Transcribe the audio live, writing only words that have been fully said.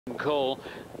Cole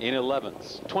in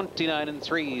 11th.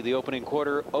 29-3 the opening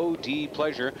quarter. OD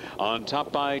Pleasure on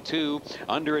top by 2.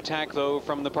 Under attack though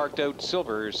from the parked out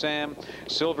Silver Sam.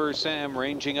 Silver Sam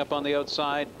ranging up on the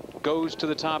outside. Goes to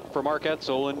the top for Mark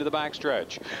Etzel into the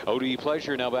backstretch. OD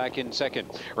Pleasure now back in second.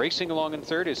 Racing along in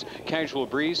third is Casual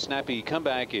Breeze. Snappy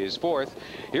Comeback is fourth.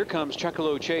 Here comes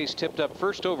Chuckalo Chase tipped up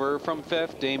first over from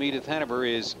fifth. Dame Edith Hanover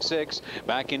is sixth.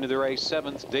 Back into the race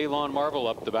seventh. Daylon Marvel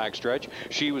up the backstretch.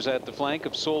 She was at the flank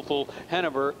of Soulful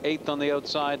Hanover, eighth on the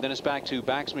outside. Then it's back to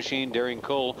Bax Machine, Daring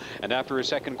Cole. And after a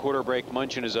second quarter break,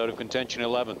 Munchin is out of contention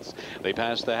 11th. They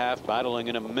pass the half, battling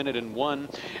in 1:01.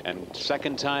 And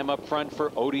second time up front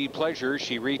for OD Pleasure.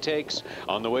 She retakes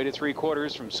on the way to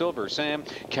 3/4 from Silver Sam.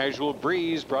 Casual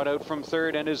Breeze brought out from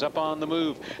third and is up on the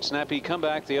move. Snappy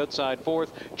Comeback the outside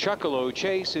fourth. Chuckalo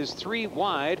Chase is 3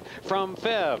 wide from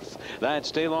fifth.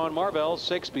 That's Daylon Marvell,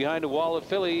 6 behind a wall of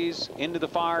Fillies into the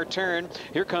far turn.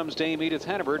 Here comes Dame Edith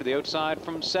Hanover to the outside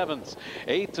from seventh.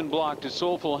 Eighth and blocked is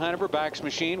Soulful Hanover. Bax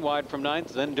Machine wide from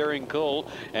ninth. Then Daring Cole,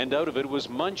 and out of it was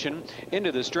Munchin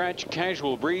into the stretch.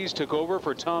 Casual Breeze took over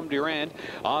for Tom Durand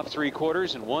off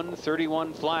 3/4 and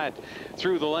 1:31 flat.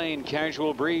 Through the lane,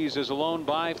 Casual Breeze is alone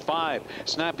by 5.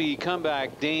 Snappy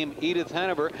Comeback, Dame Edith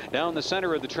Hanover down the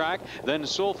center of the track. Then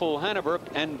Soulful Hanover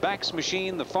and Bax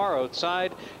Machine the far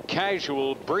outside.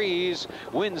 Casual Breeze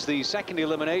wins the second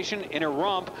elimination in a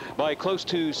romp by close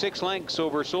to 6 lengths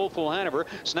over Soulful Hanover.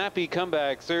 Snappy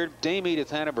Comeback third. Dame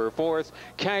Edith Hanover fourth.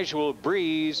 Casual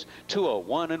Breeze to a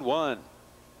 1-1.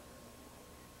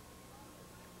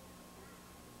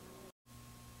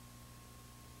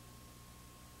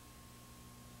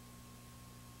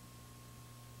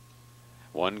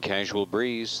 One Casual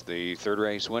Breeze, the third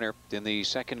race winner in the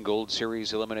second Gold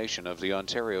Series elimination of the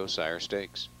Ontario Sire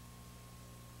Stakes.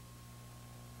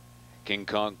 King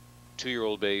Kong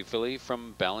 2-year-old bay filly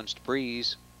from Balanced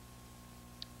Breeze,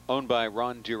 owned by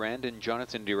Ron Durand and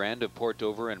Jonathan Durand of Port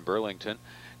Dover and Burlington,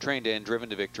 trained and driven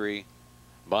to victory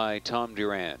by Tom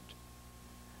Durand.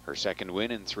 Her second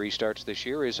win in 3 starts this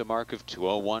year is a mark of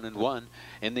 201-1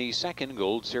 in the second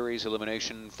Gold Series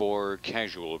elimination for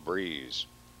Casual Breeze.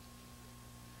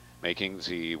 Making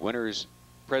the winner's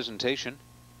presentation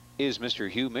is Mr.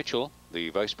 Hugh Mitchell, the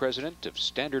Vice President of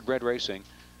Standard Bred Racing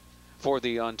for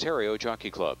the Ontario Jockey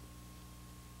Club.